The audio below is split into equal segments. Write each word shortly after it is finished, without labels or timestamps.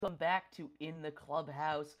Welcome back to In the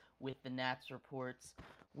Clubhouse with the Nats Reports.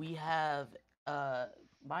 We have,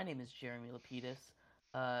 my name is Jeremy Lapidus,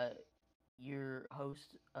 uh, your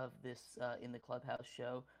host of this In the Clubhouse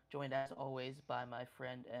show, joined as always by my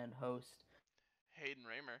friend and host, Hayden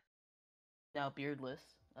Raymer, now beardless,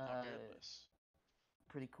 now beardless.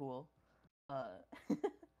 pretty cool. Uh,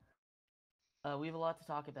 we have a lot to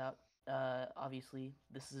talk about. Obviously,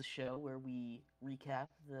 this is a show where we recap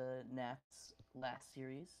the Nats' last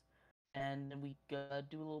series, and then we do a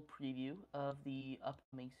little preview of the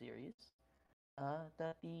upcoming series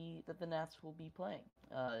that the Nats will be playing.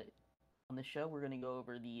 On the show, we're going to go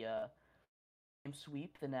over the game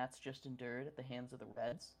sweep the Nats just endured at the hands of the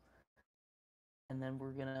Reds, and then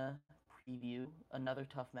we're going to preview another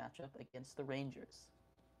tough matchup against the Rangers.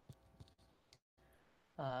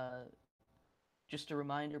 Uh, Just a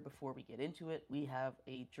reminder before we get into it, we have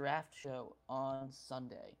a draft show on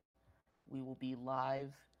Sunday. We will be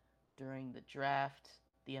live during the draft,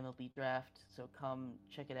 the MLB draft, so come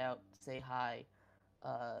check it out, say hi.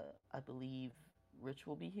 I believe Rich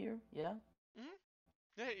will be here, yeah? Hmm.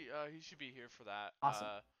 He should be here for that. Awesome.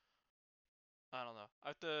 I don't know. I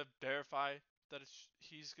have to verify that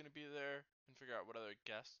he's gonna be there and figure out what other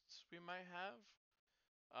guests we might have.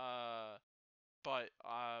 Uh, but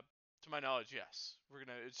to my knowledge, yes,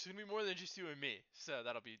 It's gonna be more than just you and me, so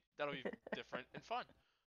that'll be different and fun.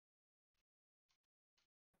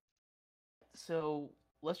 So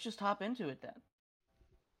let's just hop into it then.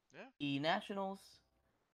 Yeah. The Nationals,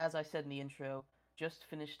 as I said in the intro, just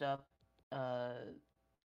finished up uh,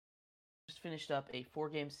 a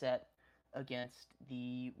four-game set against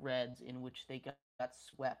the Reds in which they got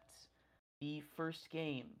swept. The first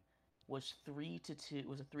game was 3-2.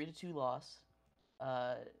 Was a 3-2 loss.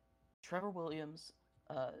 Uh, Trevor Williams,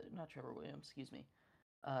 not Trevor Williams, excuse me.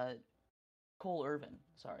 Uh, Cole Irvin,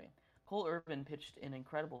 sorry. Cole Irvin pitched an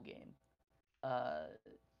incredible game. Uh,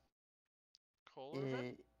 Cole Irvin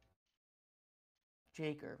it,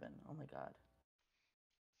 Jake Irvin, oh my God,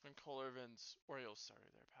 and Cole Irvin's Orioles starter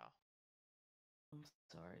there, pal. I'm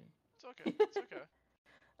sorry. It's okay. It's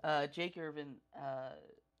okay. Jake Irvin,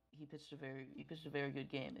 he pitched a very good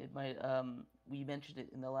game. It might we mentioned it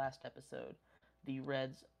in the last episode. The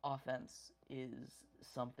Reds' offense is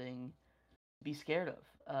something to be scared of,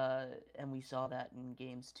 and we saw that in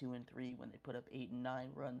games 2 and 3 when they put up 8 and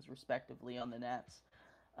 9 runs respectively on the Nats.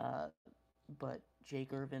 Uh, but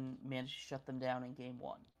Jake Irvin managed to shut them down in game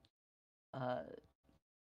one. Uh,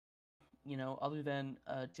 other than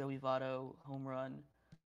Joey Votto home run,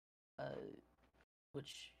 uh,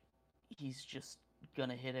 which he's just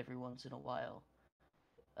gonna hit every once in a while.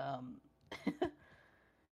 Um,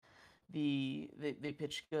 they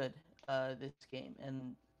pitched good this game,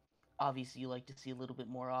 and obviously you like to see a little bit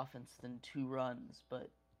more offense than 2 runs, but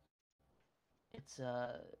it's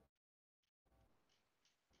uh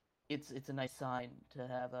it's a nice sign to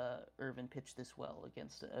have Irvin pitch this well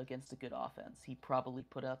against a good offense. He definitely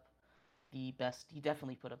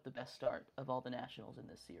put up the best start of all the Nationals in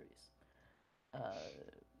this series. Uh,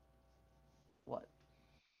 what?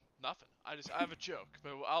 Nothing. I have a joke,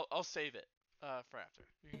 but I'll save it for after.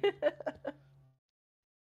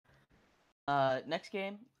 Next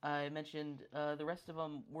game, I mentioned the rest of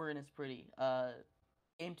them weren't as pretty.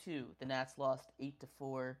 Game two, the Nats lost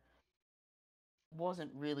 8-4.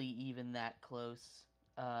 Wasn't really even that close.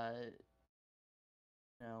 You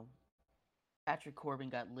know, Patrick Corbin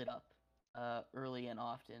got lit up early and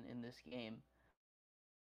often in this game.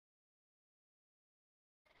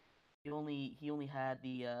 He only had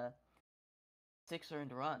the 6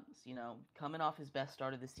 earned runs. Coming off his best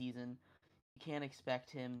start of the season, you can't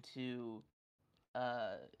expect him to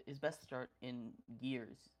his best start in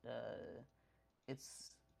years.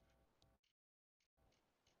 It's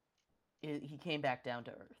he came back down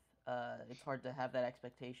to earth. It's hard to have that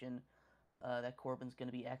expectation that Corbin's going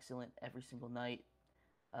to be excellent every single night,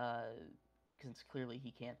 because clearly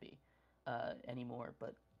he can't be anymore.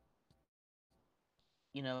 But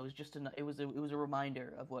it was just it was a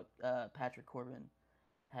reminder of what Patrick Corbin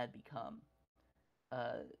had become.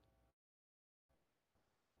 Uh,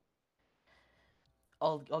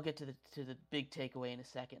 I'll get to the big takeaway in a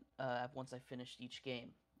second. Once I finished each game,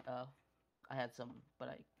 I had some, but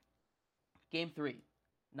I game three,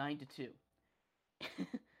 9-2.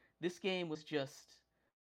 This game was just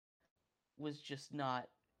not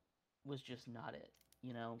it.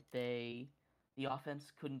 The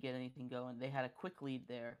offense couldn't get anything going. They had a quick lead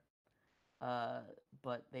there, uh,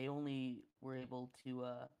 but they only were able to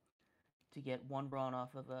get one run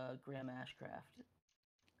off of Graham Ashcraft.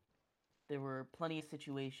 There were plenty of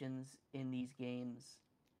situations in these games.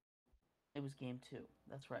 It was game two.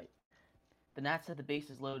 That's right. The Nats had the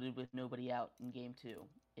bases loaded with nobody out in Game 2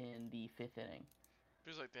 in the 5th inning.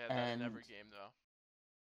 Feels like they had that in every And game though.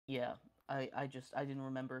 yeah, I didn't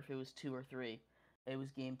remember if it was 2 or 3. It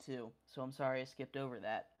was Game 2, so I'm sorry I skipped over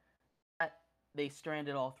that. They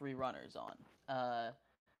stranded all 3 runners on.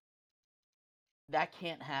 That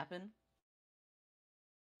can't happen.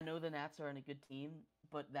 I know the Nats are in a good team,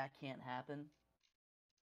 but that can't happen.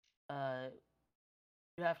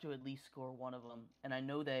 You have to at least score one of them, and I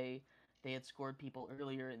know they had scored people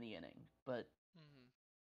earlier in the inning, but Mm-hmm.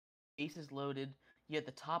 bases loaded. You had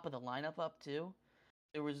the top of the lineup up too.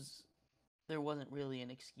 There was there wasn't really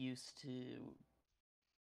an excuse to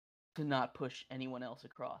not push anyone else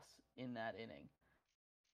across in that inning.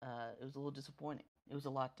 It was a little disappointing. It was a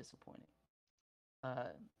lot disappointing.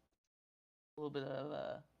 A little bit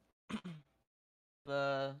of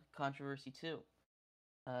controversy too.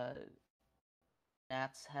 Uh,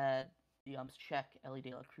 Nats had the umps check Ellie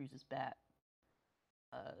De La Cruz's bat.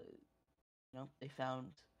 They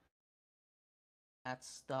found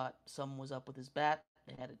Nats thought something was up with his bat.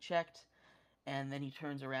 They had it checked, and then he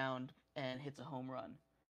turns around and hits a home run.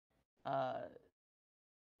 Uh,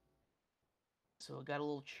 so it got a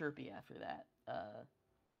little chirpy after that.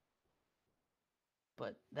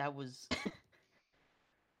 But that was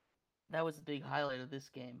that was the big highlight of this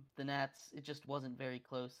game. The Nats, it just wasn't very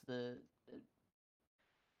close. The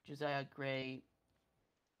Josiah Gray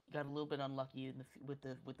got a little bit unlucky with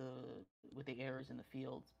the errors in the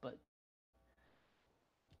field, but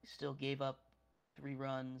still gave up 3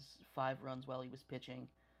 runs, 5 runs while he was pitching.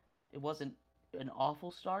 It wasn't an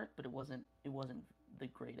awful start, but it wasn't the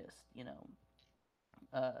greatest.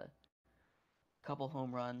 A couple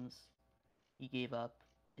home runs he gave up.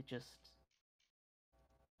 It just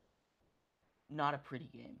not a pretty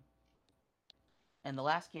game. And the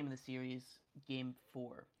last game of the series, Game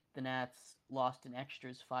 4, the Nats lost in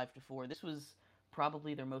extras 5-4. This was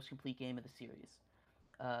probably their most complete game of the series.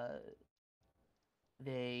 Uh,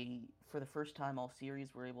 they, for the first time all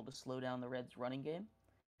series, were able to slow down the Reds' running game.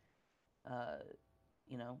 Uh,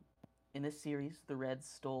 you know, in this series, the Reds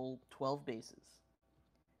stole 12 bases,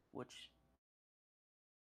 which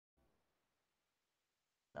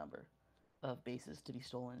number of bases to be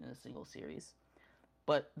stolen in a single series.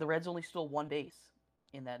 But the Reds only stole 1 base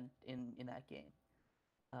in that game.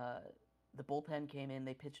 Uh, the bullpen came in;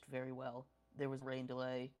 they pitched very well. There was a rain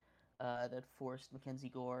delay that forced Mackenzie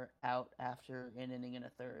Gore out after an inning and a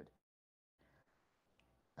third.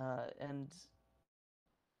 And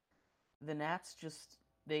the Nats just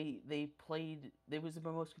they played. It was the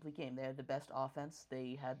most complete game. They had the best offense.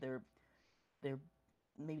 They had their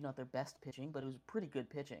maybe not their best pitching, but it was pretty good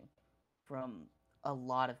pitching from a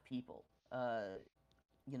lot of people.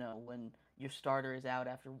 When your starter is out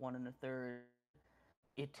after 1 and a third,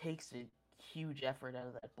 it takes a huge effort out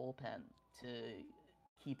of that bullpen to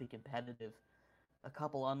keep it competitive. A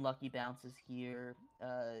couple unlucky bounces here,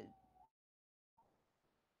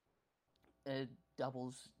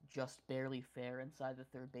 doubles just barely fair inside the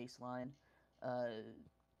third baseline, uh,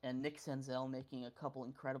 and Nick Senzel making a couple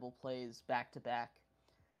incredible plays back to back,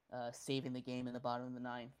 saving the game in the bottom of the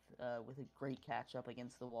ninth with a great catch up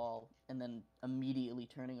against the wall, and then immediately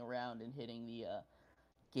turning around and hitting the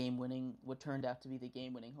game-winning, what turned out to be the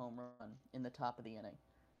game-winning home run in the top of the inning.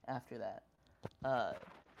 After that, uh,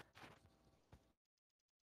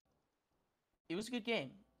 it was a good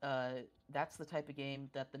game. That's the type of game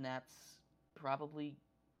that the Nats probably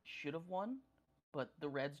should have won, but the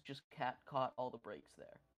Reds just caught all the breaks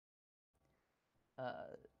there.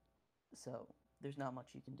 Uh, so there's not much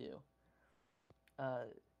you can do. Uh,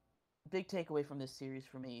 Big takeaway from this series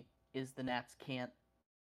for me is the Nats can't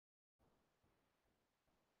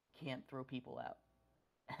throw people out,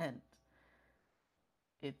 and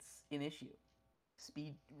it's an issue.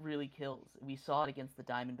 Speed really kills. We saw it against the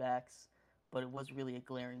Diamondbacks, but it was really a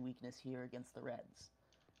glaring weakness here against the Reds.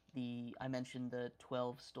 I mentioned the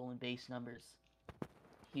 12 stolen base numbers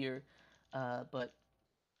here, but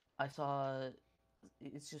I saw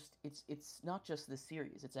it's not just this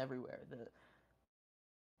series; it's everywhere. The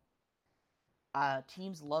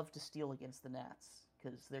teams love to steal against the Nats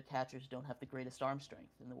because their catchers don't have the greatest arm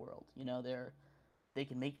strength in the world. They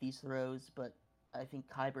can make these throws, but I think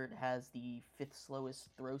Kybert has the fifth slowest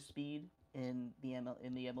throw speed in the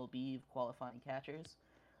MLB of qualifying catchers.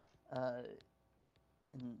 Uh,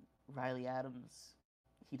 and Riley Adams,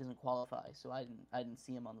 he doesn't qualify, so I didn't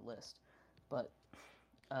see him on the list. But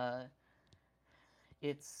uh,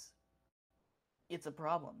 it's it's a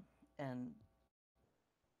problem, and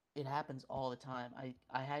it happens all the time. I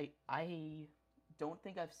don't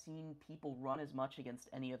think I've seen people run as much against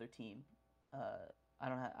any other team.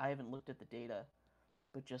 I haven't looked at the data,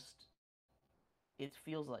 but just it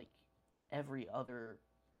feels like every other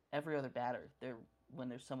every other batter there when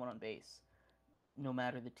there's someone on base, no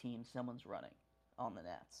matter the team, someone's running on the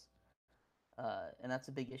Nats, and that's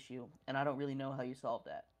a big issue. And I don't really know how you solve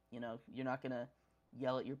that. You're not gonna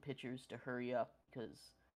yell at your pitchers to hurry up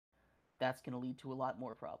because that's gonna lead to a lot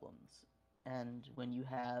more problems. And when you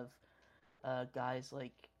have guys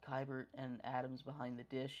like Kybert and Adams behind the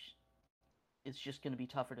dish, it's just going to be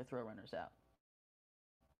tougher to throw runners out.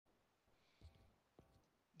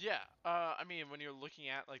 Yeah, I mean, when you're looking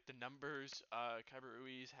at like the numbers, Kyber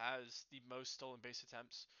Ruiz has the most stolen base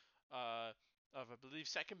attempts of, I believe,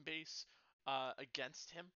 second base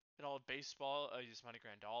against him in all of baseball. Yasmani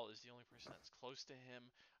Grandal is the only person that's close to him.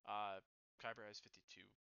 Kyber has 52,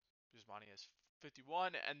 Yasmani has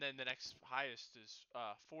 51, and then the next highest is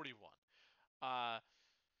 41. Uh,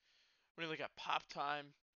 when you look at pop time,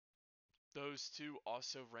 those two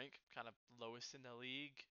also rank kind of lowest in the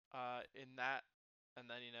league in that. And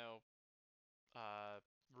then,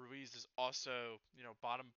 Ruiz is also,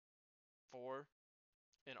 bottom four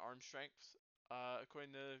in arm strength,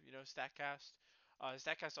 according to, Statcast.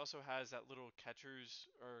 Statcast also has that little catchers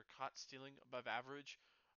or caught stealing above average.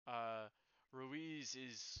 Uh, Ruiz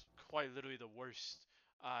is quite literally the worst.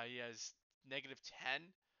 He has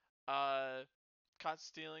 -10 uh, caught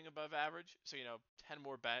stealing above average. So 10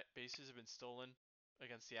 more bases have been stolen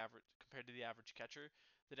against the average compared to the average catcher.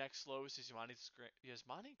 The next slowest is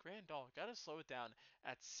Yasmani Grandal. Gotta slow it down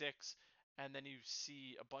at 6, and then you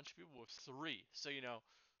see a bunch of people with 3. So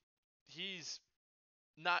he's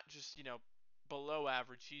not just below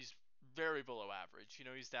average. He's very below average.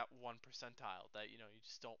 He's that 1 percentile that you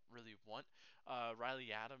just don't really want.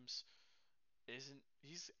 Riley Adams isn't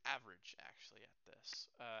he's average actually at this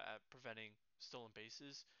at preventing stolen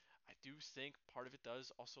bases. I do think part of it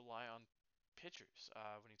does also lie on pitchers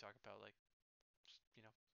when you talk about like you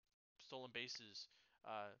know stolen bases.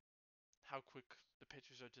 How quick the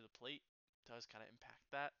pitchers are to the plate does kind of impact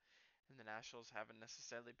that, and the Nationals haven't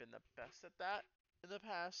necessarily been the best at that in the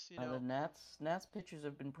past. The Nats pitchers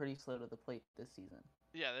have been pretty slow to the plate this season.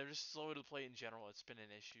 Yeah, they're just slow to the plate in general. It's been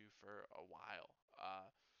an issue for a while.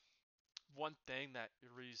 One thing that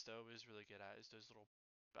Reese though is really good at is those little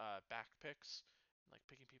back picks, like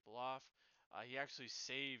picking people off. He actually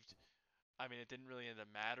saved. I mean, it didn't really end up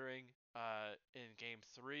mattering in Game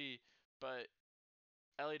 3, but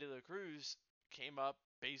Ellie De La Cruz came up,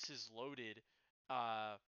 bases loaded,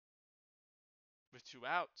 uh, with 2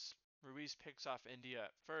 outs. Ruiz picks off India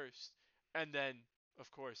at first, and then, of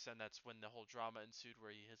course, then that's when the whole drama ensued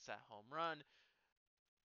where he hits that home run.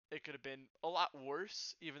 It could have been a lot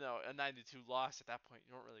worse, even though a 9-2 loss at that point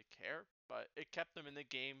you don't really care, but it kept them in the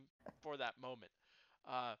game for that moment.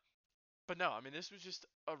 Uh, but no, I mean this was just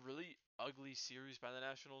a really ugly series by the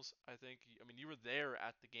Nationals. I think. I mean you were there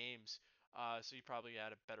at the games, so you probably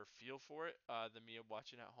had a better feel for it than me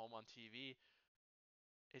watching at home on TV.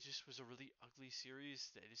 It just was a really ugly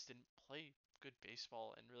series. They just didn't play good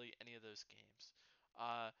baseball in really any of those games.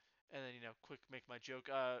 And then quick make my joke.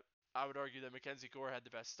 I would argue that Mackenzie Gore had the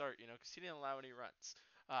best start, because he didn't allow any runs.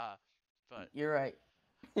 But You're right.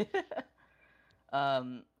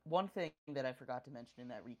 One thing that I forgot to mention in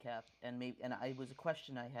that recap, and I was a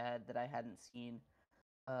question I had that I hadn't seen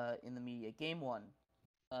in the media. Game 1,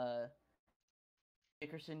 uh,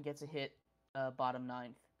 Dickerson gets a hit, bottom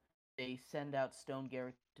ninth. They send out Stone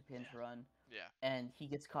Garrett to pinch yeah, run, yeah, and he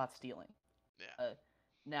gets caught stealing. yeah.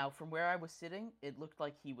 Now, from where I was sitting, it looked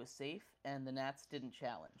like he was safe, and the Nats didn't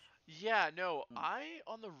challenge. Yeah, no, Mm. I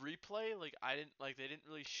on the replay I didn't they didn't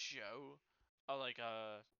really show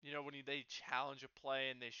when they challenge a play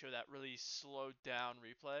and they show that really slowed down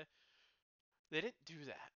replay. They didn't do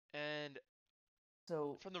that. And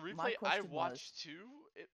So from the my replay I question was, watched too,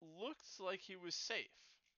 it looked like he was safe.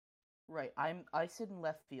 right, I sit in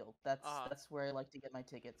left field. Uh-huh. That's where I like to get my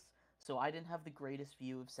tickets. So I didn't have the greatest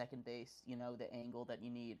view of second base, the angle that you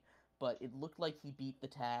need, but it looked like he beat the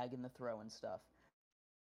tag and the throw and stuff.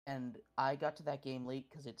 And I got to that game late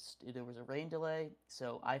because there was a rain delay,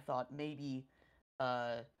 so I thought maybe,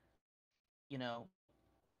 uh, you know,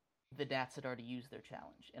 the Nats had already used their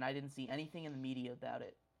challenge, and I didn't see anything in the media about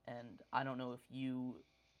it. And I don't know if you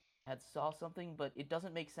had saw something, but it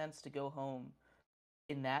doesn't make sense to go home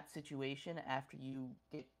in that situation after you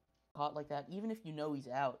get caught like that. Even if you know he's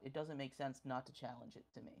out, it doesn't make sense not to challenge it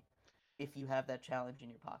to me if you have that challenge in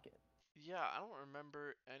your pocket. Yeah, I don't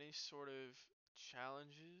remember any sort of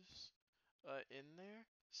challenges in there.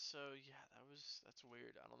 So yeah, that's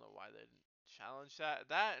weird. I don't know why they didn't challenge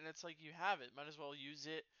that, and it's like you have it, might as well use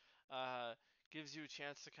it. Uh, gives you a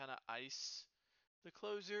chance to kind of ice the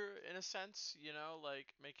closer in a sense,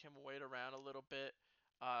 like make him wait around a little bit.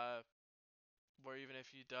 Uh, where even if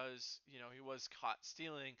he does, he was caught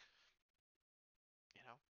stealing, you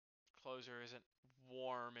know, closer isn't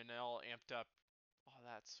warm and all amped up, all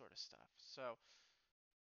that sort of stuff. So,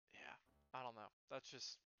 yeah, I don't know. That's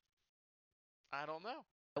just, I don't know.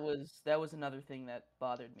 That was another thing that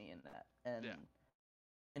bothered me in that. Yeah,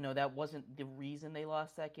 And that wasn't the reason they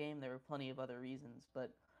lost that game. There were plenty of other reasons,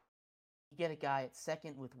 but you get a guy at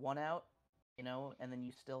second with one out, and then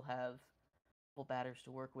you still have full batters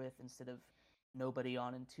to work with instead of nobody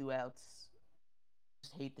on and two outs.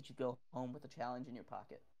 Just hate that you go home with a challenge in your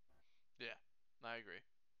pocket. yeah, I agree.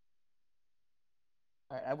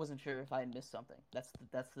 All right, I wasn't sure if I missed something. That's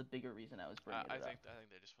the bigger reason I was I, bringing I it think up. I think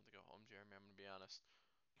they just want to go home, Jeremy. I'm gonna be honest.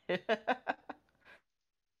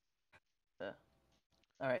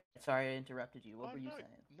 All right, sorry I interrupted you. What Oh were you no, saying?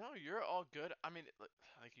 no, you're all good. I mean,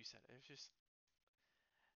 like you said, it was just,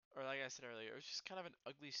 or like I said earlier, it was just kind of an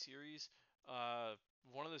ugly series.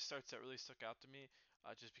 One of the starts that really stuck out to me,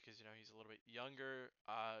 just because he's a little bit younger.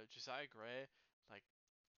 Josiah Gray, like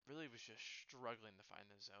really was just struggling to find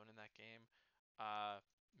the zone in that game. I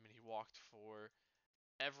mean, he walked for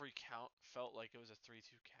every count. Felt like it was a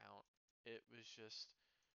 3-2 count. It was just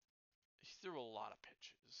he threw a lot of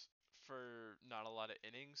pitches for not a lot of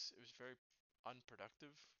innings. It was very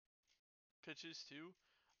unproductive pitches too.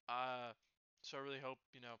 Uh, so I really hope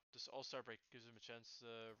this All Star break gives him a chance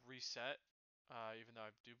to reset. Even though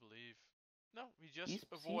I do believe no, he He's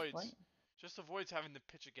playing. just avoids having to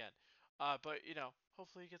pitch again. But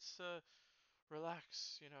hopefully he gets to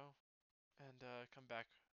relax, and come back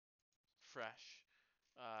fresh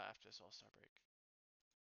after this All Star break.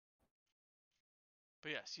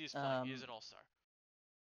 But yes, he is playing. He is Um, an All Star.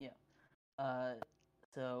 yeah. Uh,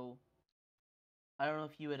 so I don't know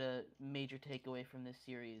if you had a major takeaway from this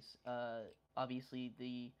series. Obviously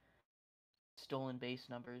the stolen base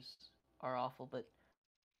numbers are awful, but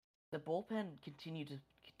the bullpen continues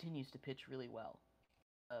to pitch really well.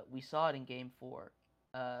 We saw it in Game 4.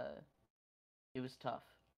 Uh, it was tough.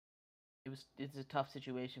 It's a tough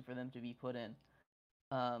situation for them to be put in.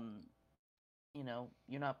 Um,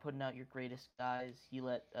 you're not putting out your greatest guys. You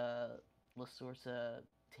let La Sorsa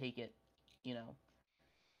take it. You know,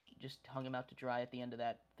 just hung him out to dry at the end of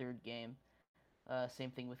that third game.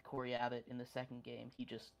 Same thing with Corey Abbott in the second game.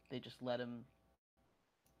 They just let him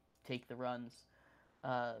take the runs.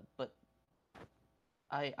 But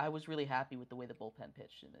I was really happy with the way the bullpen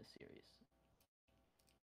pitched in this series.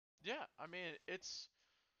 Yeah, I mean it's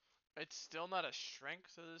still not a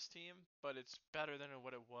strength of this team, but it's better than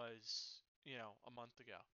what it was, a month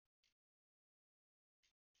ago.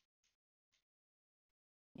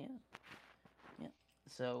 Yeah, yeah.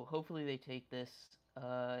 So hopefully they take this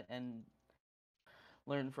and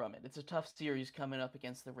learn from it. It's a tough series coming up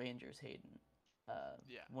against the Rangers, Hayden.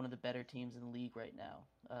 Yeah. One of the better teams in the league right now.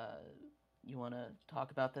 You want to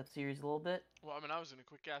talk about that series a little bit? Well, I mean, I was gonna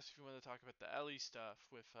quick ask if you want to talk about the Ellie stuff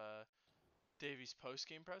with Davies post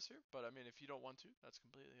game presser, but I mean, if you don't want to, that's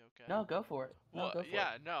completely okay. No, go for it. No, Well, go for it.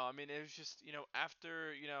 yeah, no, I mean, it was just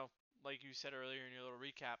after like you said earlier in your little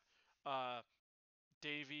recap, uh,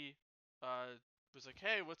 Davy uh was like,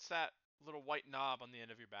 hey, what's that little white knob on the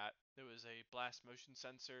end of your bat? It was a blast motion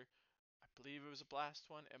sensor. I believe it was a blast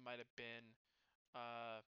one. It might have been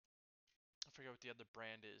I forget what the other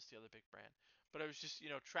brand is, the other big brand. But it was just,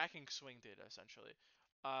 tracking swing data essentially.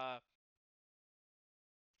 Uh,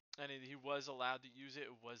 and he was allowed to use it.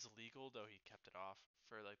 It was legal, though he kept it off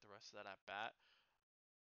for like the rest of that at bat.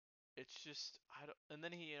 It's just I don't. And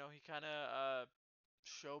then he kind of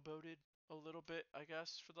showboated a little bit, I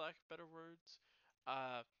guess, for the lack of better words.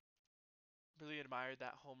 Uh, really admired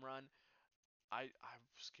that home run. I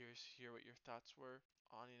was curious to hear what your thoughts were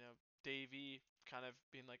on Davey kind of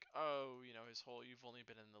being like, oh, his whole you've only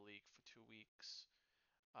been in the league for 2 weeks.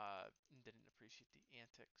 Didn't appreciate the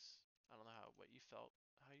antics. I don't know how you felt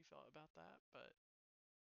about that, but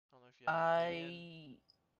I don't know if you had an opinion. I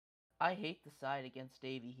I hate the side against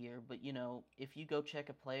Davey here, but if you go check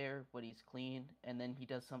a player when he's clean and then he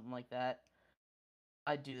does something like that,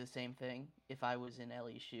 I'd do the same thing if I was in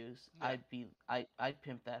Ellie's shoes. Yeah, I'd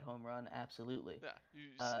pimp that home run absolutely. yeah, you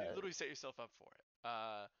Uh, literally set yourself up for it.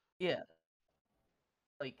 yeah,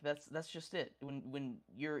 like that's just it. When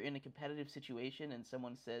you're in a competitive situation and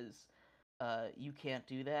someone says you can't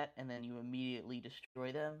do that, and then you immediately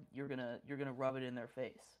destroy them, you're gonna rub it in their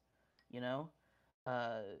face. You know,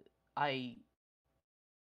 uh, I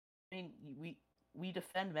I mean we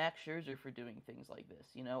defend Max Scherzer for doing things like this.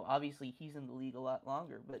 Obviously he's in the league a lot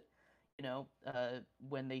longer, but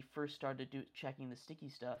when they first started checking the sticky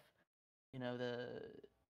stuff,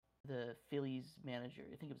 the Phillies manager,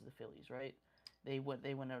 I think it was the Phillies, right? They went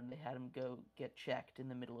out and they had him go get checked in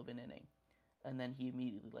the middle of an inning. and then he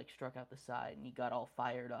immediately like struck out the side and he got all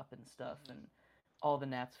fired up and stuff, Hmm. and all the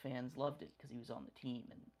Nats fans loved it because he was on the team,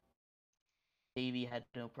 and Davey had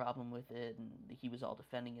no problem with it, and he was all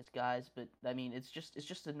defending his guys. But I mean, it's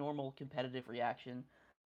just a normal competitive reaction.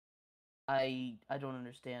 I don't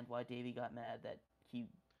understand why Davey got mad that he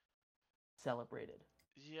celebrated.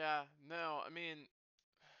 Yeah, no, I mean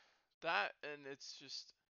that, and it's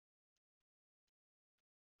just,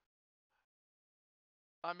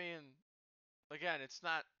 I mean, again, it's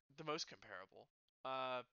not the most comparable.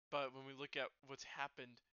 Uh, but when we look at what's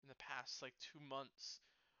happened in the past like 2 months,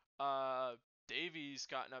 uh, Davies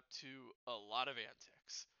gotten up to a lot of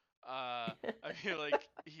antics. I feel like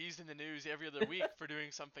he's in the news every other week for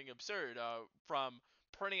doing something absurd, from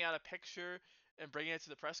printing out a picture and bringing it to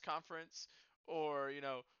the press conference, or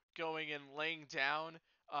going and laying down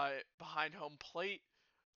behind home plate.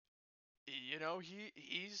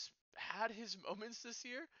 He's had his moments this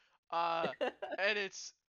year, uh, and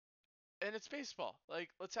it's baseball. Like,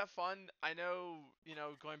 let's have fun. I know,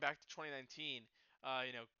 going back to 2019, uh,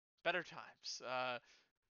 you know, better times.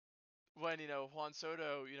 When Juan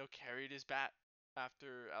Soto carried his bat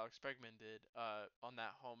after Alex Bregman did on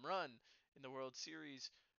that home run in the World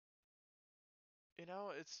Series.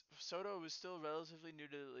 It's Soto was still relatively new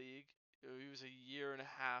to the league. He was a year and a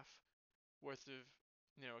half worth of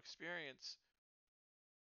experience,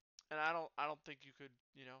 and I don't think you could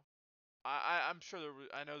I'm sure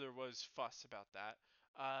I know there was fuss about that,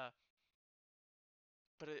 uh,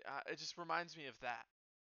 but it just reminds me of that,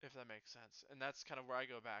 if that makes sense. And that's kind of where I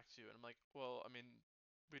go back to. And I'm like, well, I mean,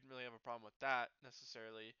 we didn't really have a problem with that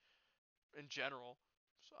necessarily in general.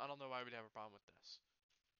 So I don't know why we'd have a problem with this.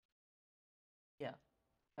 Yeah,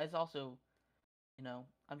 it's also,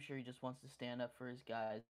 I'm sure he just wants to stand up for his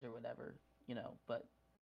guys or whatever, but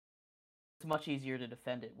it's much easier to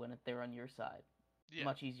defend it when they're on your side. Yeah,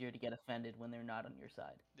 Much easier to get offended when they're not on your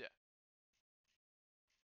side. yeah,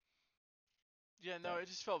 yeah. No, So, it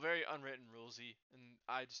just felt very unwritten rulesy, and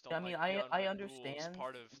I just I don't mean, like the I unwritten rules understand.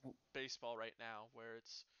 part of baseball right now, where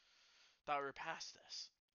it's thought we were past this.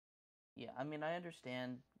 Yeah, I mean, I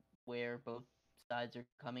understand where both sides are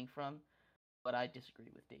coming from, but I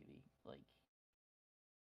disagree with Davey. Like,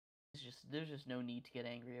 there's just no need to get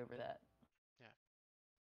angry over that. Yeah.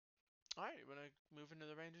 All right, wanna move into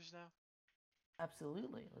the Rangers now?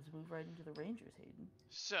 Absolutely. Let's move right into the Rangers, Hayden.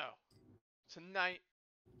 So tonight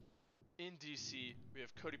in DC, we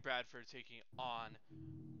have Cody Bradford taking on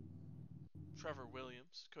Trevor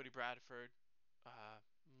Williams. Cody Bradford,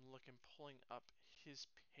 pulling up his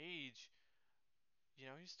page.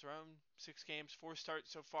 He's thrown 6 games, 4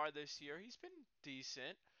 starts so far this year. He's been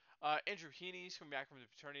decent. Andrew Heaney's coming back from the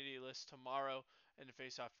paternity list tomorrow and to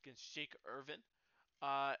face off against Jake Irvin.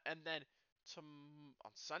 And then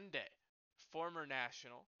on Sunday, former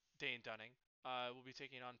National Dane Dunning will be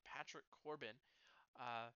taking on Patrick Corbin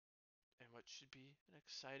in what should be an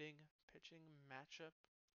exciting pitching matchup.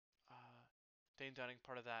 Uh, Dane Dunning,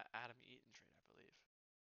 part of that Adam Eaton trade, I believe.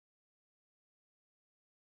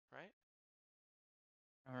 Right?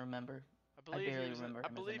 I remember. I I believe he barely was. remember I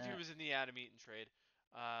him as a believe he Nat. was in the Adam Eaton trade.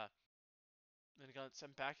 Uh, then he got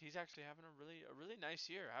sent back. He's actually having a really nice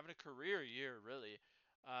year, having a career year, really.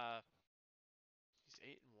 Uh, he's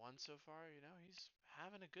 8-1 so far. He's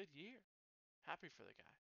having a good year. Happy for the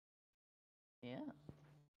guy. Yeah.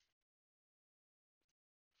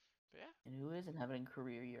 But yeah, And who isn't having a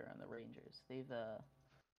career year on the Rangers? They've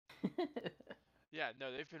yeah.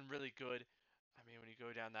 No, they've been really good. I mean, when you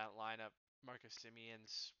go down that lineup, Marcus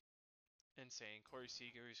Simeon's insane. Corey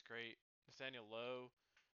Seager is great. Nathaniel Lowe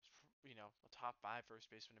is, a top 5 first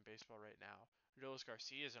baseman in baseball right now. Adolis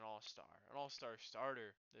Garcia is an all-star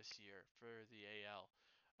starter this year for the AL.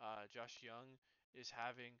 Josh Young is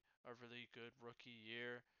having a really good rookie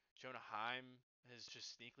year. Jonah Heim has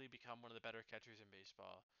just sneakily become one of the better catchers in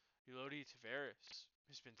baseball. Elodie Taveras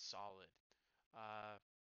has been solid. Uh,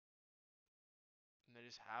 and they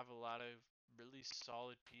just have a lot of really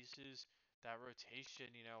solid pieces. That rotation,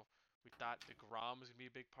 we thought DeGrom was going to be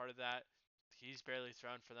a big part of that. He's barely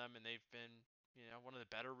thrown for them, and they've been, one of the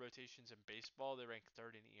better rotations in baseball. They rank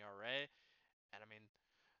third in ERA. And I mean,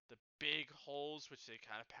 the big holes, which they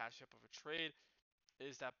kind of patched up of a trade,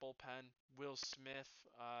 is that bullpen. Will Smith,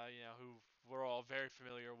 who we're all very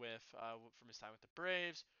familiar with from his time with the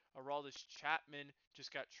Braves. Aroldis Chapman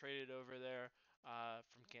just got traded over there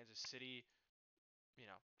from Kansas City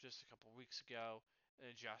just a couple weeks ago.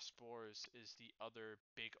 And Josh Spores is the other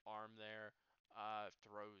big arm there.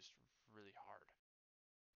 Throws really hard.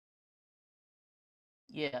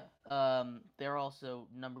 yeah. They're also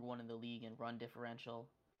number one in the league in run differential.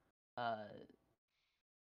 I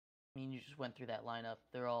mean, you just went through that lineup.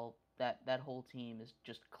 that whole team is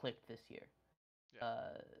just clicked this year.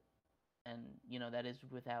 Yeah. And that is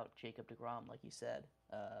without Jacob deGrom, like you said.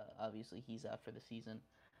 Obviously, he's out for the season.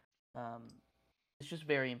 Um, it's just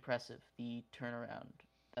very impressive the turnaround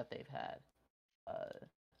that they've had. Uh,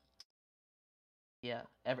 yeah,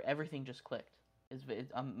 everything just clicked.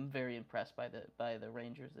 I'm very impressed by the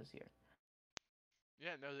Rangers this year.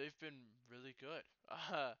 Yeah, no, they've been really good.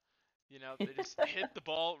 They just hit the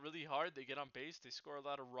ball really hard. They get on base, they score a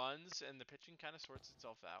lot of runs, and the pitching kind of sorts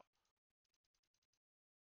itself out.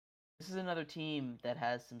 This is another team that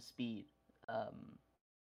has some speed. Um,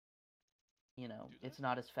 Do they? it's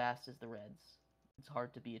not as fast as the Reds. It's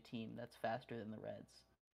hard to be a team that's faster than the Reds,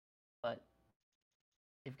 but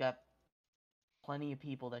they've got plenty of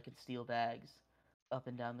people that can steal bags up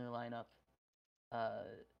and down their lineup. Uh,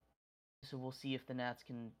 so we'll see if the Nats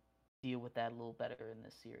can deal with that a little better in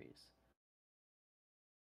this series.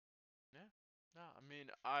 Yeah. No, I mean,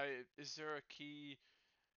 I is there a key?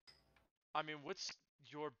 I mean, what's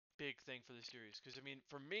your big thing for the series? Because I mean,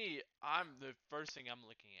 for me, I'm the first thing I'm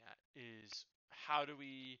looking at is how do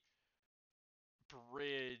we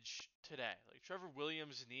bridge today? Like Trevor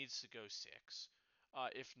Williams needs to go six,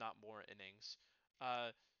 if not more innings,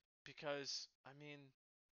 uh, because I mean,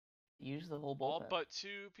 Use the whole all bullpen. but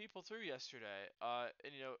two people threw yesterday.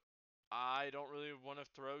 And I don't really want to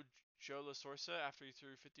throw Joe La Sorsa after he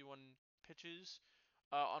threw 51 pitches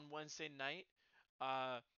on Wednesday night.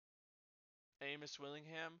 Uh, Amos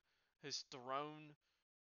Willingham has thrown.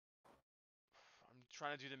 I'm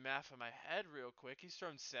trying to do the math in my head real quick. He's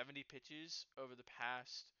thrown 70 pitches over the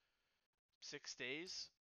past 6 days.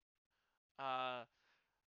 Uh,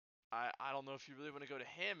 I don't know if you really want to go to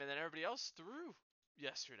him, and then everybody else threw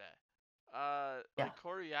yesterday. Yeah, Like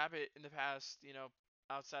Corey Abbott in the past,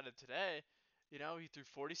 outside of today, he threw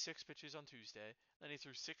 46 pitches on Tuesday, then he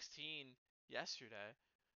threw 16 yesterday.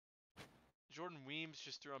 Jordan Weems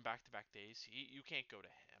just threw on back-to-back days. You can't go to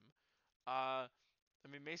him. I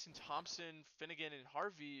mean Mason Thompson, Finnegan, and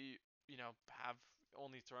Harvey, have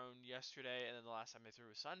only thrown yesterday, and then the last time they threw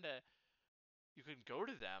was Sunday. You could go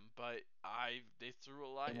to them, but they threw a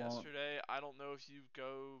they lot won't. yesterday. I don't know if you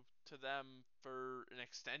go to them for an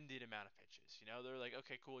extended amount of pitches. They're like,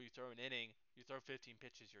 okay, cool, you throw an inning, you throw 15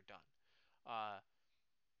 pitches, you're done. Uh,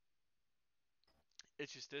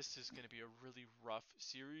 it's just this is going to be a really rough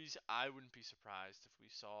series. I wouldn't be surprised if we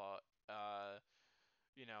saw,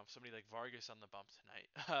 somebody like Vargas on the bump tonight,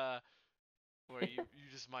 where you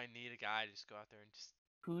just might need a guy to just go out there and just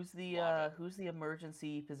lob it. Who's the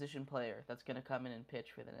emergency position player that's gonna come in and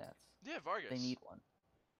pitch for the Nets? Yeah, They Vargas. need one.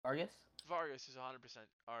 Vargas? Vargas is 100%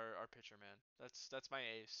 our pitcher, man. That's my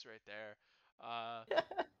ace right there. Uh,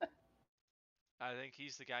 I think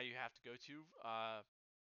he's the guy you have to go to. I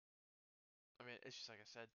mean, it's just like I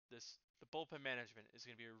said, the bullpen management is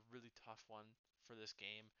going to be a really tough one for this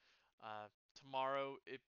game. Tomorrow,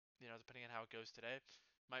 depending on how it goes today,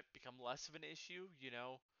 might become less of an issue.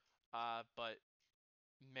 But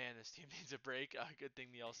man, this team needs a break. A good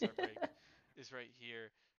thing the All Star break is right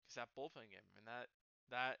here because that bullpen game, and that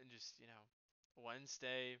and just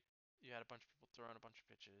Wednesday, you had a bunch of people throwing a bunch of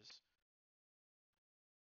pitches.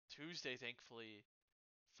 Tuesday, thankfully,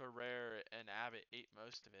 Ferrer and Abbott ate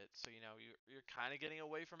most of it, so you're kind of getting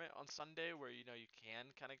away from it on Sunday, where you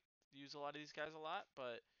can kind of use a lot of these guys a lot,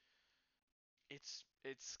 but it's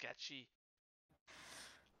sketchy.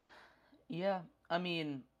 Yeah, I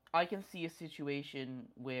mean, I can see a situation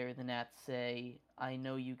where the Nats say, "I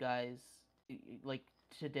know you guys like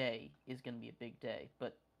today is going to be a big day,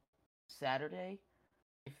 but Saturday,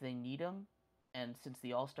 if they need them, and since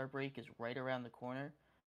the All-Star break is right around the corner,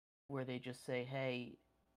 where they just say, "Hey,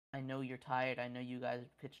 I know you're tired. I know you guys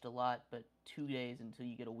pitched a lot, but 2 days until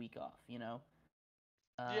you get a week off," you know?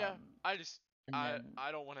 Yeah, Um, I just and I then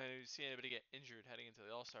I don't want to see anybody get injured heading into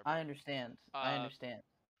the All Star I break. understand. I Uh, understand.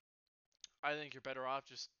 I think you're better off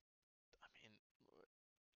just. I mean,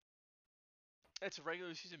 it's a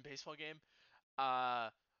regular season baseball game.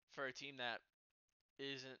 For a team that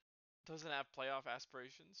isn't doesn't have playoff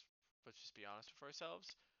aspirations. Let's just be honest with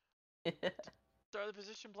ourselves. Throw the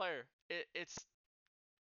position player. It's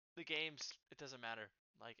the games. It doesn't matter.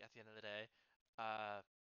 Like at the end of the day, uh,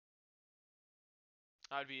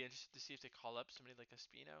 I'd be interested to see if they call up somebody like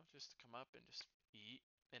Espino just to come up and just eat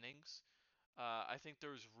innings. I think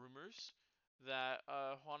there's rumors that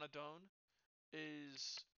Juan Adon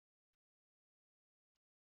is,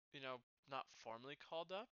 not formally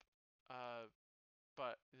called up, uh,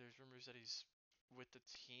 but there's rumors that he's with the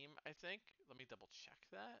team. I think. Let me double check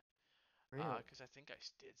that. Really? Because I think I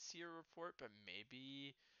did see a report, but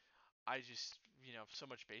maybe I just, so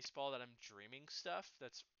much baseball that I'm dreaming stuff.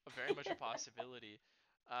 That's very much a possibility.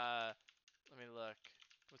 Let me look.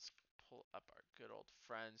 Let's pull up our good old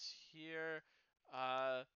friends here.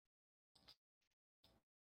 Uh,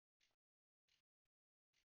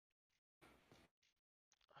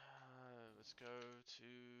 let's go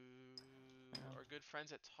to our good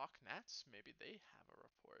friends at Talk Nats. Maybe they have a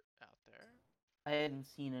report out there. I hadn't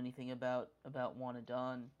seen anything about Wanna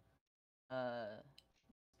Dawn.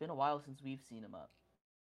 It's been a while since we've seen him up.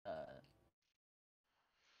 Uh,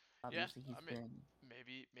 Yeah, Obviously he's I mean, been.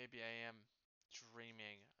 maybe I am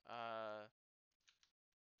dreaming.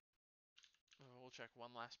 We'll check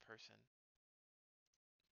one last person.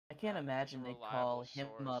 I can't As a imagine they reliable call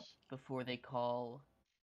him up source. before they call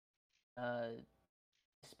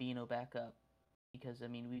Spino back up, because I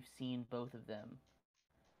mean we've seen both of them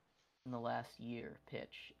in the last year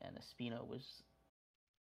pitch, and Espino was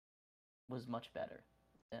much better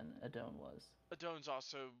than Adone was. Adone's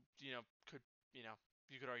also, could,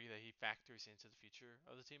 you could argue that he factors into the future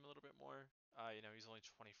of the team a little bit more. He's only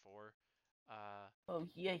 24. Oh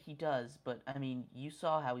yeah, he does, but I mean, you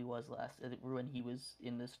saw how he was when he was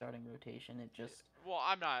in the starting rotation. It just Well,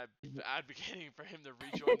 I'm not advocating for him to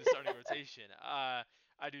rejoin the starting rotation. I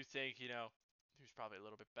do think, he was probably a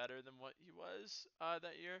little bit better than what he was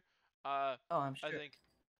that year. oh, I'm I sure. think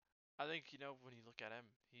when you look at him,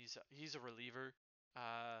 he's a reliever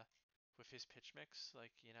with his pitch mix.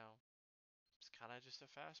 Like, it's kind of just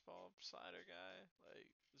a fastball slider guy.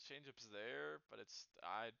 Like, the changeup's there, but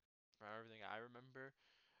from everything I remember,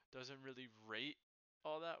 doesn't really rate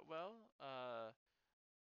all that well.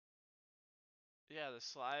 Yeah, the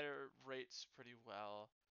slider rates pretty well.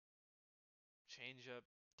 Changeup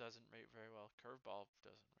doesn't rate very well. Curveball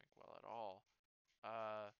doesn't rank well at all.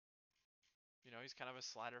 Uh, he's kind of a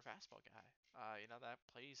slider fastball guy. That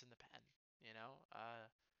plays in the pen.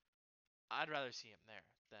 I'd rather see him there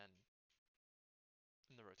than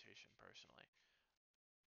in the rotation personally.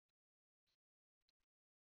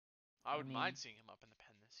 I I would mean, mind seeing him up in the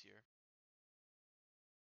pen this year.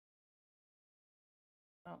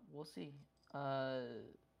 oh, we'll see.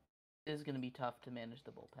 It is going to be tough to manage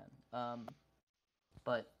the bullpen.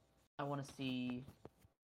 But I want to see.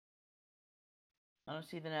 I want to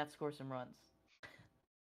see the Nats score some runs.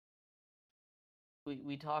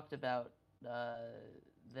 We talked about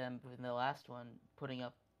them in the last one putting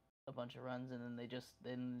up a bunch of runs, and then they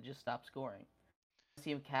just stopped scoring.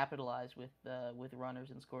 See him capitalize with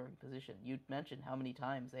runners in scoring position. You mentioned how many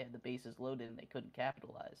times they had the bases loaded and they couldn't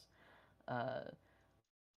capitalize. Uh,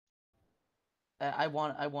 I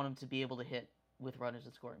want him to be able to hit with runners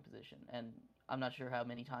in scoring position, and I'm not sure how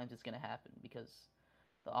many times it's going to happen because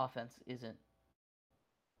the offense isn't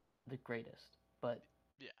the greatest. But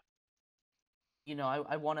Yeah.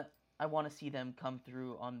 I want to see them come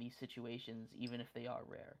through on these situations, even if they are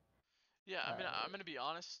rare. Yeah, I mean, Uh, I'm going to be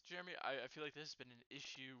honest, Jeremy. I feel like this has been an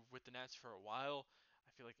issue with the Nats for a while.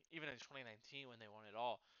 I feel like even in 2019 when they won it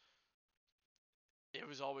all, it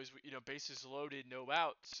was always, bases loaded, no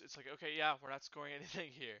outs. It's like, okay, yeah, we're not scoring anything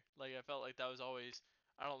here. Like, I felt like that was always,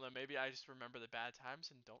 I don't know, maybe I just remember the bad times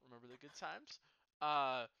and don't remember the good times.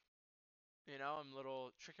 I'm a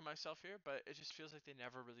little tricking myself here, but it just feels like they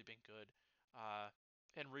never really been good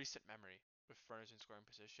in recent memory with runners in scoring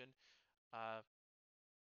position. Uh,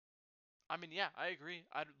 I mean, yeah, I agree.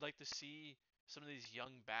 I'd like to see some of these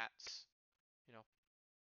young bats, you know,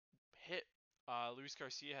 hit. Luis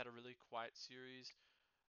Garcia had a really quiet series.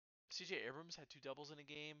 CJ Abrams had two doubles in a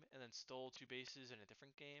game and then stole two bases in a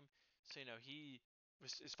different game. So, he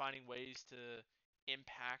is finding ways to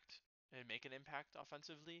impact and make an impact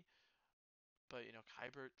offensively. But,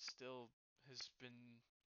 Kybert still has been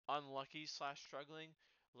unlucky slash struggling.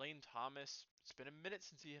 Lane Thomas, it's been a minute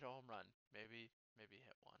since he hit a home run. Maybe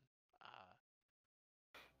hit one. Uh,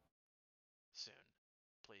 Soon,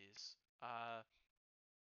 please.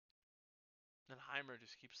 And Heimer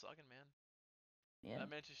just keeps slugging, man. yeah. That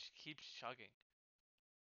man just keeps chugging.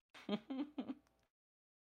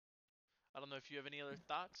 I don't know if you have any other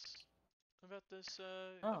thoughts about this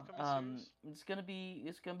Oh, upcoming series. it's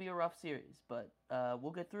gonna be a rough series, but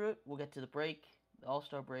we'll get through it. We'll get to the break, the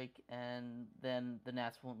All-Star break, and then the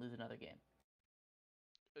Nats won't lose another game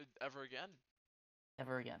Ever again?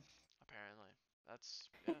 ever again. Apparently. That's,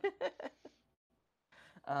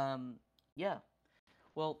 yeah. um, yeah.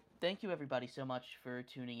 Well, thank you everybody so much for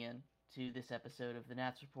tuning in to this episode of the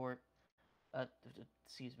Nats Report.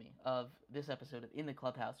 Excuse me, of this episode of In the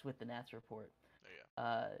Clubhouse with the Nats Report. There you go.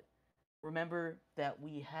 Uh, Remember that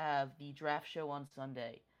we have the draft show on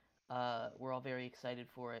Sunday. We're all very excited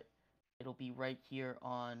for it. It'll be right here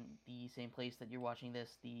on the same place that you're watching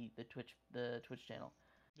this, the Twitch channel.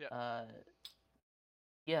 Yep. Uh,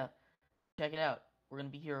 yeah, check it out. We're gonna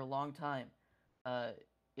be here a long time. Uh,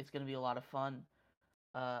 it's going to be a lot of fun.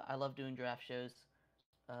 I love doing draft shows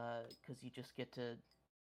because you just get to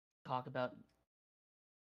talk about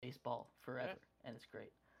baseball forever, and it's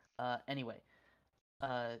great. Anyway,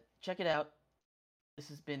 check it out. This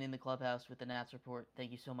has been In the Clubhouse with the Nats Report.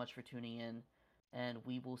 Thank you so much for tuning in, and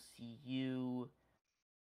we will see you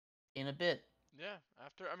in a bit. Yeah,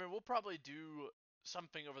 we'll probably do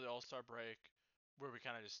something over the All-Star break where we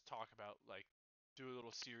kind of just talk about, like, do a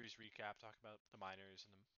little series recap, talk about the minors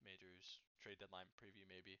and the majors, trade deadline preview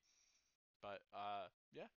maybe. But,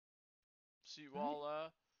 yeah. See you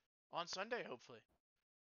all on Sunday, hopefully.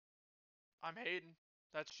 I'm Hayden.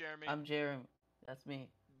 That's Jeremy. I'm Jeremy. That's me.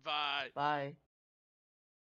 Bye. Bye.